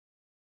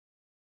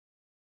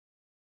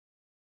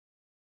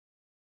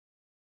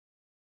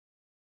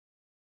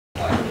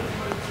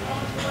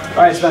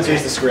Alright, Spencer,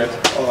 here's the script.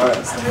 Oh, all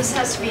right. So this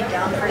has to be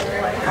down for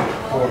play.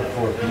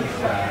 For B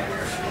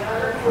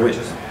flat. Wait,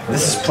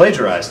 this is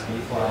plagiarized.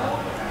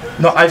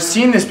 No, I've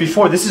seen this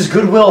before. This is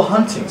Good Will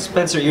Hunting.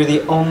 Spencer, you're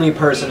the only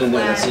person in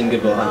there that's seen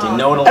Good Will Hunting.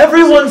 No one will.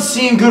 Everyone's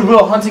seen Good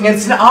Will Hunting, and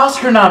it's an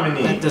Oscar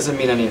nominee. That doesn't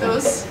mean anything.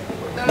 Those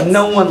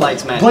No one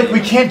likes Matt Blake, we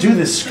Damon. can't do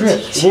this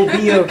script. We'll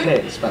be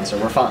okay, Spencer.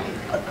 We're fine.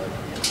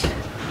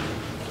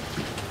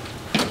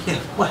 Yeah,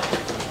 what?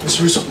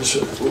 Mr. Russo,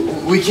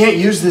 we can't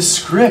use this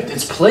script.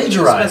 It's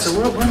plagiarized.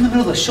 Spencer, we're in the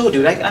middle of the show,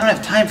 dude. I don't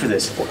have time for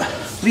this. What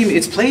do you mean?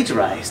 It's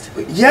plagiarized.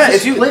 Yeah,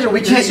 it's plagiarized.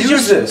 We can't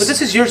use this. But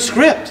this is your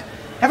script.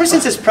 Ever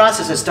since this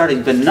process has started,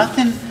 you've been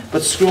nothing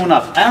but screwing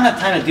up. I don't have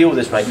time to deal with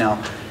this right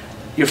now.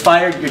 You're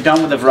fired. You're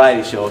done with the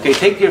variety show. Okay,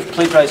 take your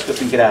plagiarized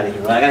script and get out of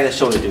here. Right? I got a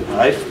show to do. All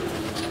right.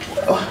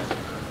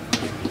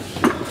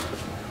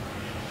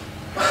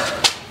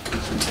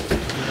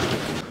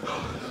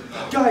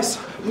 Guys,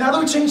 now that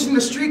we're changing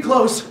the street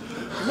clothes,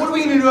 what are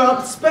we gonna do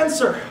about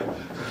Spencer?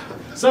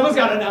 Someone's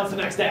got to announce the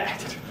next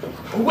act.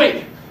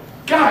 Wait,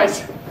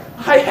 guys,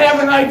 I have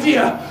an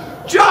idea.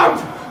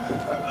 Jump!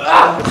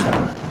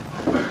 Ah!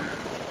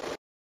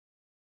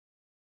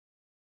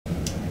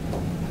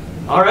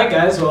 All right,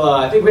 guys. Well,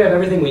 I think we have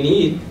everything we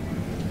need.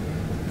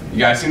 You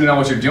guys seem to know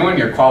what you're doing.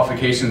 Your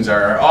qualifications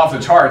are off the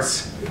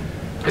charts.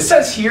 It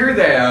says here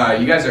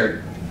that you guys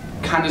are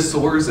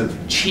connoisseurs of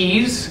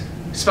cheese,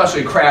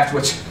 especially Kraft,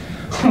 which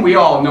we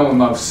all know and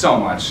love so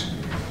much.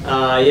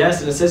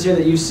 Yes, and it says here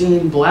that you've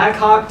seen Black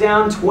Hawk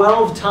Down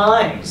 12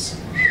 times,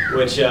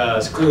 which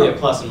is clearly a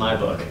plus in my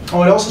book.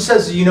 Oh, it also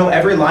says you know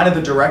every line of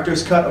the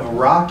director's cut of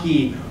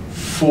Rocky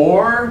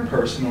IV.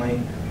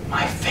 Personally,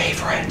 my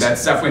favorite.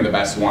 That's definitely the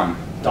best one.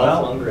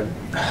 Dolph Lundgren.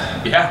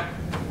 Yeah,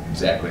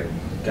 exactly.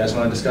 You guys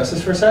want to discuss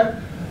this for a sec?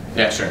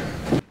 Yeah, sure.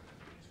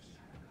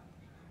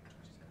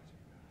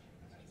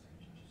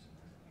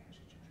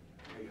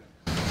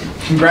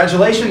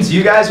 Congratulations,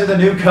 you guys are the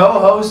new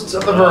co-hosts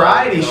of the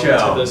variety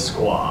show. To the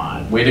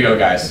squad. Way to go,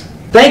 guys.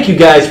 Thank you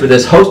guys for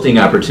this hosting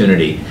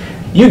opportunity.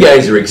 You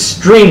guys are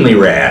extremely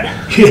rad.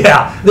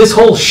 Yeah, this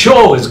whole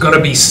show is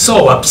gonna be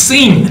so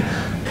obscene.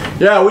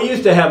 Yeah, we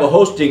used to have a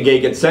hosting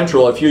gig at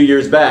Central a few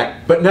years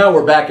back, but now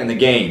we're back in the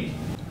game.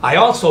 I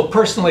also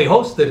personally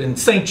hosted in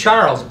St.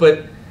 Charles,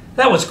 but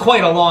that was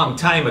quite a long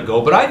time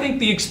ago, but I think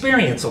the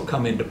experience will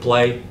come into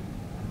play.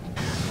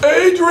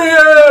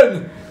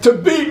 Adrian! To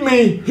beat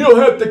me, he'll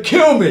have to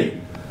kill me.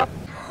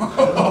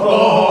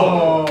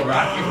 Oh,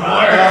 Rocky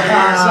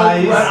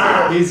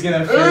He's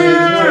gonna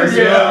finish.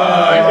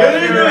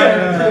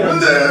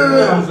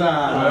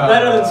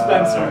 Better than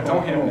Spencer.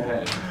 Don't hit him in the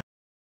head.